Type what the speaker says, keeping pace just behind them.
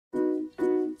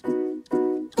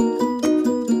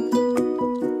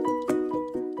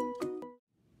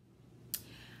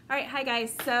Hi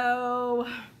guys, so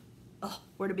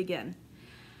where to begin?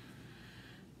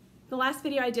 The last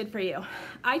video I did for you,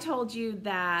 I told you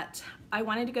that I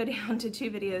wanted to go down to 2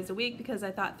 videos a week because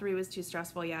I thought 3 was too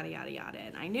stressful, yada yada yada.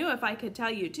 And I knew if I could tell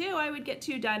you 2, I would get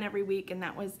 2 done every week, and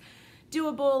that was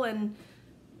doable. And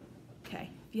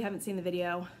okay, if you haven't seen the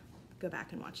video, go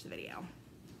back and watch the video.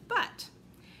 But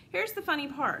here's the funny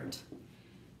part.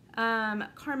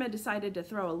 Karma decided to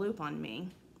throw a loop on me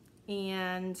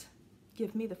and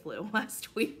give me the flu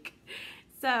last week.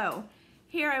 So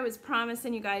here I was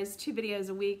promising you guys 2 videos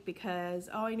a week because,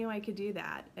 I knew I could do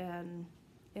that. And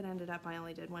it ended up I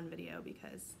only did 1 video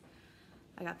because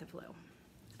I got the flu.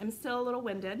 I'm still a little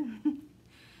winded.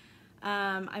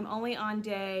 I'm only on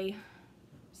day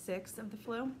 6 of the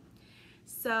flu.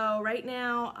 So right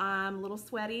now I'm a little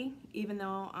sweaty, even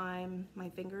though my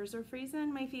fingers are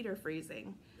freezing, my feet are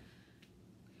freezing.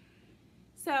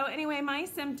 So anyway, my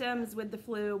symptoms with the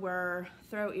flu were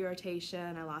throat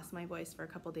irritation. I lost my voice for a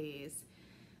couple days.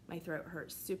 My throat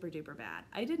hurt super duper bad.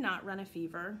 I did not run a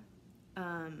fever,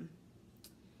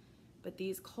 but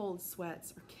these cold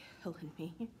sweats are killing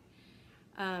me.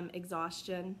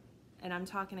 Exhaustion, and I'm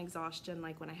talking exhaustion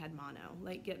like when I had mono,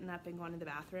 like getting up and going to the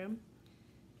bathroom.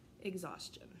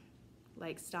 Exhaustion,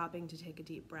 like stopping to take a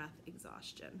deep breath,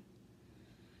 exhaustion.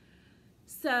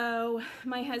 So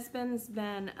my husband's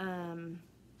been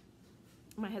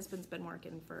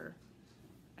working for,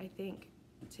 I think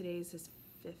today's his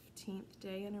 15th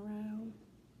day in a row.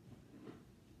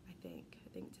 I think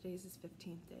today's his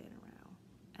 15th day in a row.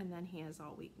 And then he has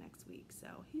all week next week.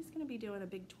 So he's gonna be doing a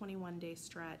big 21-day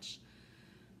stretch.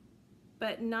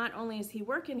 But not only is he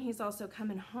working, he's also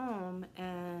coming home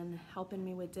and helping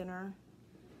me with dinner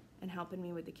and helping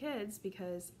me with the kids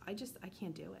because I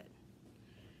can't do it.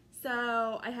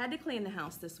 So I had to clean the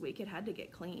house this week. It had to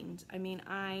get cleaned. I mean,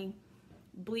 I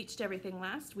bleached everything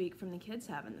last week from the kids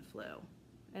having the flu.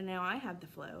 And now I have the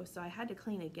flu, so I had to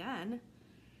clean again.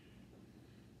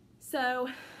 So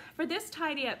for this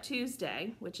Tidy Up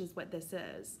Tuesday, which is what this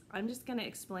is, I'm just gonna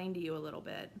explain to you a little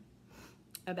bit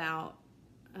about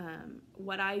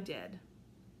what I did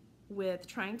with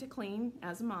trying to clean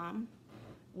as a mom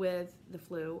with the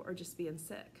flu or just being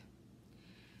sick.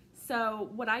 So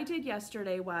what I did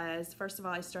yesterday was, first of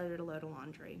all, I started a load of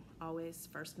laundry. Always,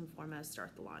 first and foremost,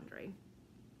 start the laundry.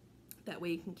 That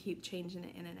way you can keep changing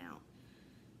it in and out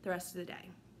the rest of the day.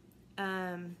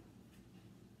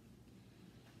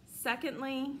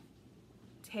 Secondly,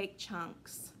 take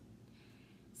chunks.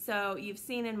 So you've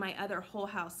seen in my other whole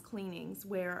house cleanings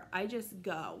where I just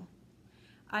go.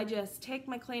 I just take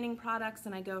my cleaning products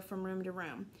and I go from room to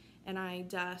room. And I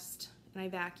dust and I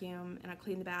vacuum and I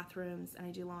clean the bathrooms and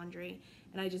I do laundry.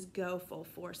 And I just go full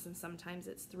force, and sometimes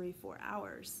it's 3-4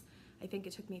 hours. I think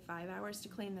it took me 5 hours to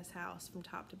clean this house from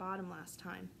top to bottom last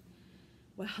time.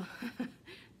 Well,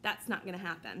 that's not gonna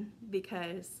happen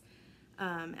because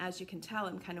as you can tell,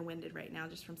 I'm kind of winded right now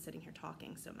just from sitting here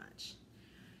talking so much.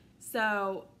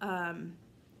 So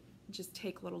just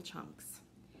take little chunks.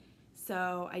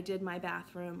 So I did my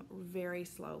bathroom very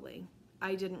slowly.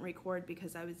 I didn't record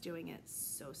because I was doing it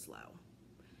so slow.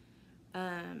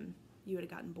 You would have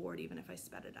gotten bored even if I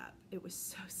sped it up. It was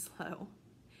so slow.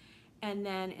 And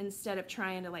then instead of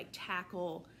trying to like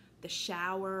tackle the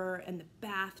shower and the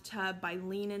bathtub by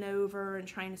leaning over and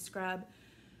trying to scrub,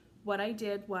 what I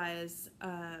did was,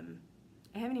 I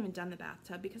haven't even done the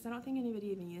bathtub because I don't think anybody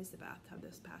even used the bathtub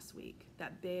this past week.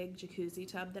 That big jacuzzi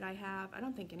tub that I have, I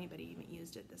don't think anybody even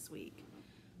used it this week. I'm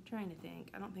trying to think,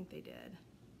 I don't think they did.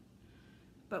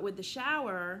 But with the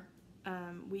shower,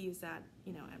 we use that,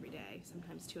 every day,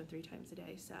 sometimes 2 and 3 times a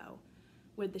day. So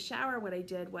with the shower, what I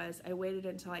did was I waited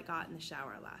until I got in the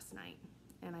shower last night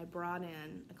and I brought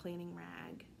in a cleaning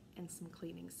rag and some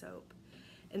cleaning soap.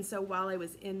 And so while I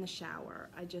was in the shower,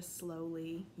 I just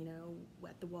slowly,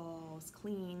 wet the walls,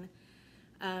 clean.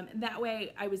 That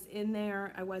way I was in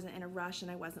there, I wasn't in a rush, and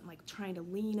I wasn't like trying to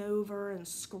lean over and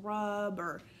scrub,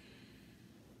 or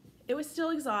it was still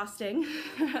exhausting,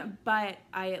 but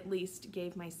I at least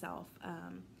gave myself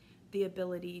the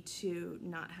ability to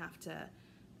not have to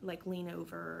like lean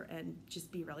over and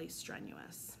just be really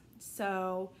strenuous.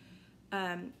 So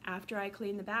after I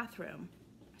cleaned the bathroom,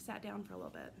 I sat down for a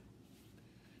little bit.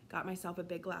 Got myself a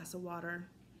big glass of water.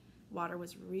 Water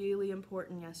was really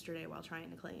important yesterday while trying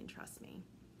to clean, trust me.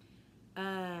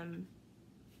 Hannah's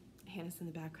in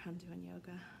the background doing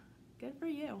yoga. Good for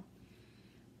you.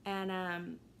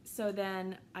 And so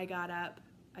then I got up,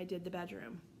 I did the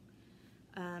bedroom.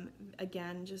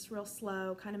 Again, just real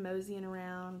slow, kind of moseying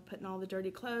around, putting all the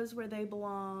dirty clothes where they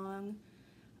belong.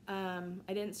 I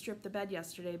didn't strip the bed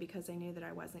yesterday because I knew that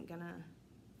I wasn't gonna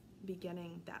be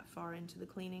getting that far into the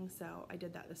cleaning, so I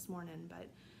did that this morning. But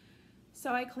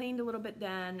so I cleaned a little bit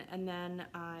then, and then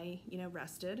I,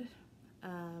 rested.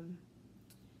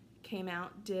 Came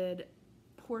out, did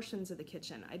portions of the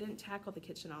kitchen. I didn't tackle the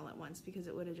kitchen all at once because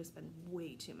it would have just been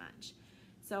way too much.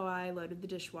 So I loaded the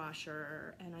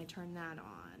dishwasher and I turned that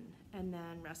on, and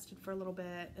then rested for a little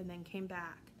bit, and then came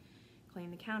back,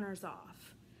 cleaned the counters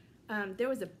off. There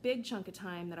was a big chunk of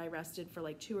time that I rested for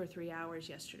like 2 or 3 hours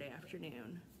yesterday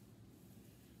afternoon.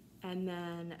 And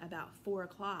then about 4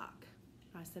 o'clock,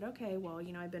 I said, okay, well,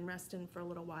 I've been resting for a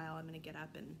little while. I'm going to get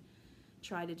up and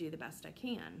try to do the best I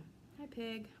can. Hi,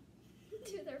 pig.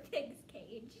 To their pig's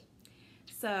cage.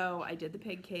 So I did the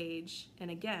pig cage, and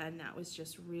again, that was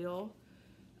just real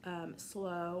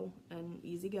slow and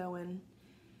easy going.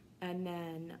 And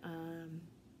then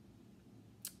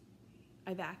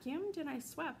I vacuumed and I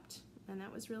swept, and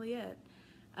that was really it.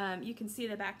 You can see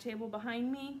the back table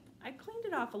behind me. I cleaned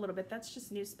it off a little bit. That's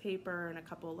just newspaper and a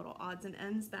couple of little odds and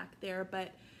ends back there,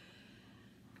 but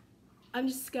I'm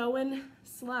just going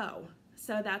slow.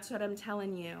 So that's what I'm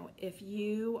telling you. If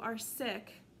you are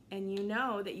sick and you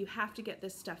know that you have to get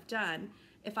this stuff done,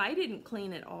 if I didn't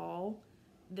clean it all,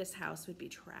 this house would be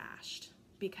trashed,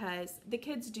 because the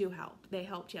kids do help. They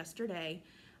helped yesterday.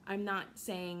 I'm not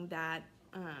saying that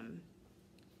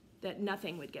that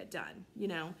nothing would get done.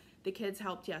 The kids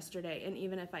helped yesterday, and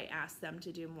even if I asked them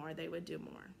to do more, they would do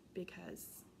more because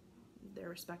they're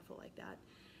respectful like that.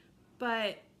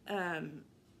 But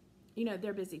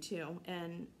they're busy too,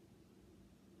 and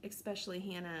especially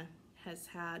Hannah has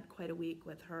had quite a week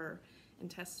with her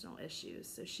intestinal issues,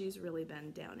 so she's really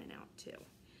been down and out too.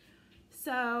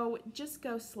 So just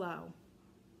go slow.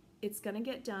 It's gonna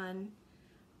get done.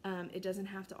 It doesn't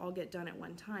have to all get done at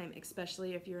one time,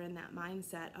 especially if you're in that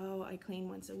mindset, oh, I clean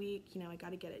once a week, I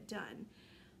gotta get it done.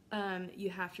 You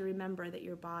have to remember that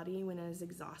your body, when it is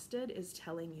exhausted, is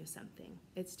telling you something.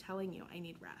 It's telling you, I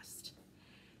need rest.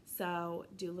 So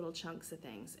do little chunks of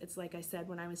things. It's like I said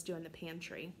when I was doing the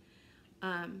pantry.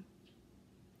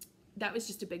 That was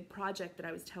just a big project that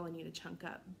I was telling you to chunk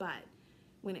up. But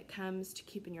when it comes to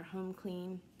keeping your home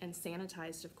clean and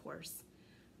sanitized, of course,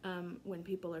 when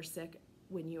people are sick,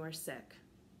 when you are sick,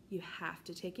 you have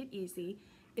to take it easy.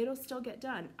 It'll still get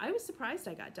done. I was surprised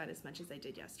I got done as much as I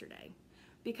did yesterday,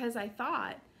 because I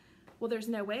thought, well, there's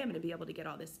no way I'm going to be able to get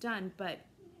all this done. But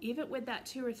even with that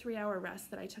 2 or 3 hour rest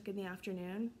that I took in the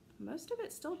afternoon, most of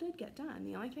it still did get done.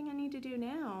 The only thing I need to do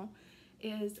now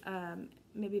is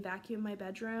maybe vacuum my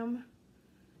bedroom.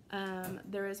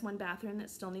 There is one bathroom that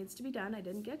still needs to be done. I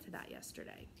didn't get to that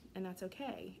yesterday, and that's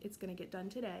okay. It's going to get done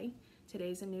today.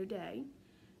 Today's a new day.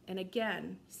 And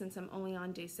again, since I'm only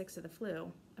on day 6 of the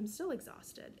flu, I'm still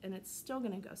exhausted, and it's still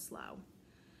going to go slow.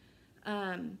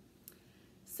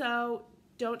 So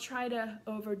don't try to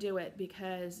overdo it,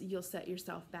 because you'll set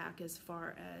yourself back as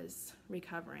far as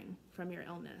recovering from your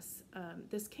illness.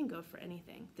 This can go for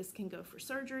anything. This can go for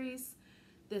surgeries.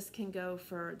 This can go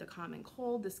for the common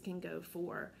cold. This can go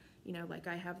for, like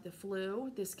I have the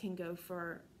flu. This can go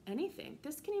for anything.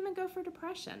 This can even go for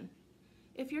depression.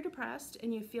 If you're depressed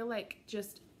and you feel like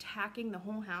just tacking the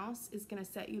whole house is going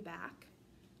to set you back,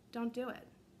 don't do it.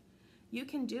 You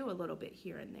can do a little bit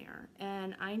here and there.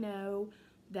 And I know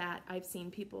that I've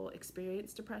seen people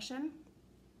experience depression,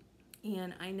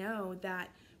 and I know that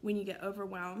when you get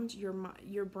overwhelmed,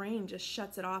 your brain just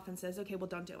shuts it off and says, okay, well,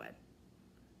 don't do it.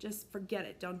 Just forget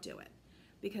it. Don't do it.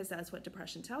 Because that's what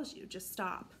depression tells you. Just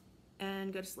stop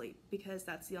and go to sleep, because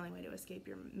that's the only way to escape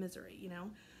your misery,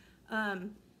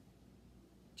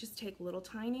 Just take little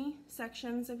tiny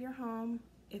sections of your home.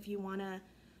 If you want to,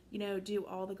 do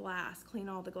all the glass, clean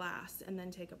all the glass, and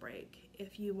then take a break.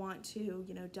 If you want to,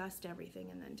 dust everything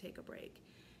and then take a break.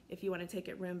 If you want to take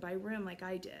it room by room like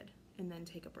I did, and then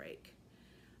take a break.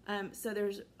 So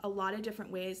there's a lot of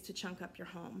different ways to chunk up your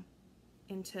home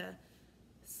into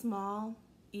small,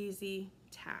 easy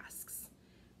tasks,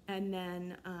 and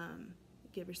then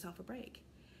give yourself a break.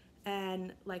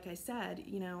 And like I said,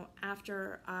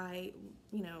 after I,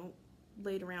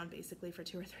 laid around basically for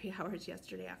 2 or 3 hours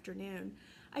yesterday afternoon,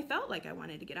 I felt like I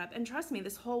wanted to get up. And trust me,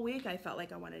 this whole week I felt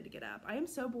like I wanted to get up. I am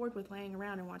so bored with laying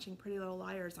around and watching Pretty Little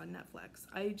Liars on Netflix.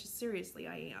 Seriously,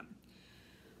 I am.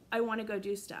 I want to go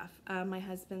do stuff. My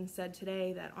husband said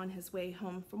today that on his way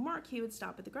home from work, he would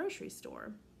stop at the grocery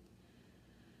store.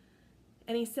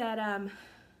 And he said,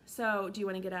 so do you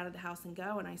want to get out of the house and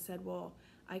go? And I said, well,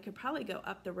 I could probably go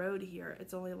up the road here.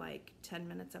 It's only like 10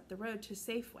 minutes up the road to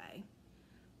Safeway.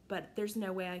 But there's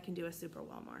no way I can do a Super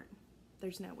Walmart.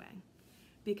 There's no way.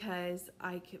 Because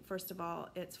first of all,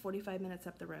 it's 45 minutes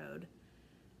up the road.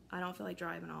 I don't feel like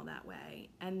driving all that way.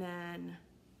 And then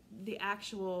the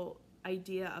actual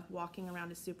idea of walking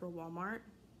around a super Walmart,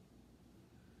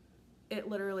 it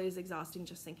literally is exhausting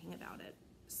just thinking about it.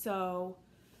 So,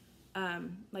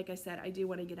 like I said, I do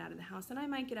want to get out of the house, and I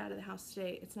might get out of the house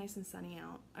today. It's nice and sunny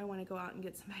out. I want to go out and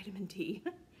get some vitamin D.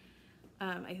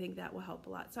 I think that will help a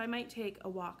lot. So I might take a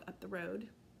walk up the road.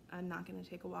 I'm not going to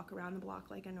take a walk around the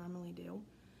block like I normally do,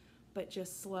 but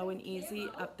just slow and easy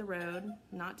up the road.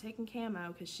 Not taking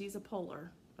Camo because she's a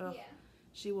puller. Ugh, Yeah.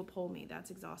 she will pull me.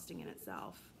 That's exhausting in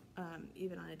itself.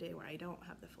 Even on a day where I don't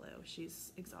have the flu,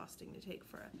 she's exhausting to take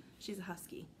she's a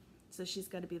husky. So she's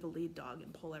got to be the lead dog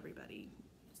and pull everybody's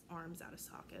arms out of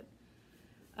socket.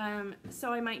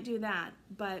 So I might do that,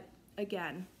 but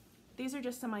again, these are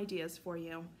just some ideas for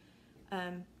you.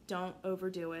 Don't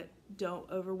overdo it. Don't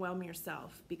overwhelm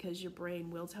yourself, because your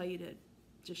brain will tell you to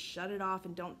just shut it off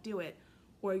and don't do it,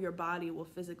 or your body will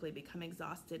physically become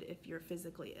exhausted if you're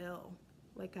physically ill,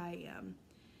 like I am.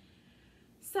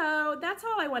 So that's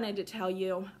all I wanted to tell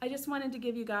you. I just wanted to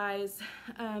give you guys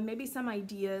maybe some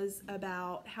ideas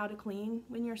about how to clean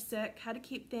when you're sick, how to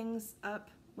keep things up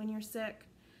when you're sick.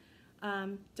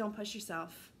 Don't push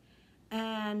yourself.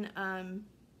 And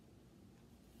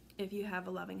if you have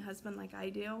a loving husband like I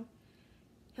do,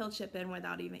 he'll chip in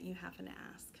without even you having to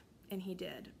ask. And he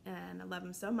did. And I love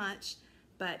him so much,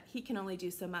 but he can only do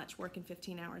so much working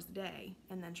 15 hours a day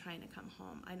and then trying to come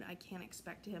home. I can't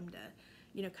expect him to,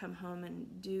 come home and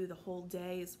do the whole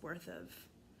day's worth of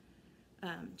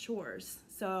chores.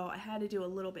 So I had to do a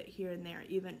little bit here and there,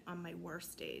 even on my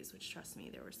worst days, which, trust me,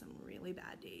 there were some really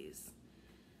bad days.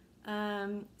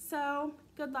 So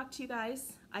good luck to you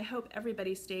guys. I hope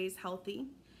everybody stays healthy.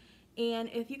 And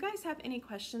if you guys have any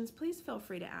questions, please feel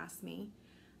free to ask me.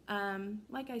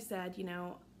 Like I said,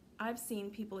 I've seen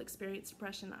people experience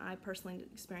depression. I personally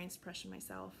experienced depression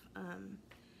myself.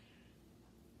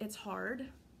 It's hard,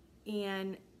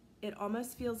 and it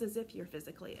almost feels as if you're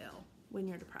physically ill when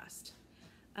you're depressed.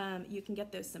 You can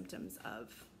get those symptoms of,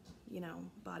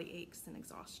 body aches and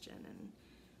exhaustion and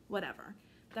whatever.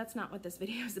 That's not what this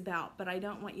video is about, but I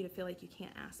don't want you to feel like you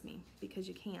can't ask me, because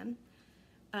you can.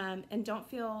 And don't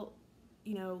feel,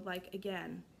 like,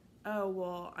 again, oh,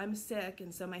 well, I'm sick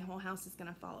and so my whole house is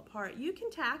going to fall apart. You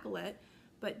can tackle it,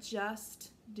 but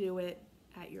just do it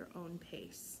at your own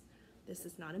pace. This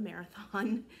is not a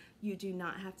marathon. You do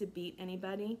not have to beat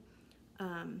anybody.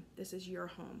 This is your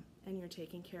home, and you're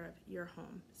taking care of your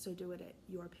home. So do it at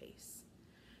your pace.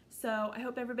 So I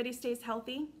hope everybody stays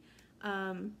healthy.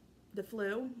 The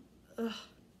flu, ugh,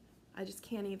 I just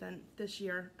can't even this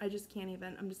year. I just can't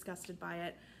even. I'm disgusted by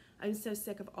it. I'm so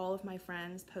sick of all of my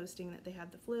friends posting that they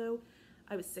had the flu.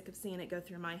 I was sick of seeing it go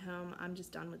through my home. I'm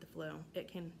just done with the flu.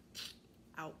 It can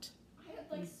out. I had,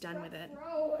 like, I'm done with it.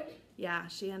 throat. Yeah,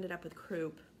 she ended up with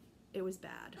croup. It was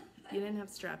bad. You didn't have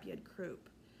strep, you had croup.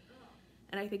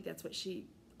 And I think that's what she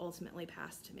ultimately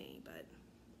passed to me. But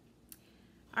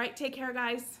all right, take care,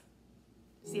 guys.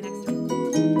 See you next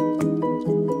time.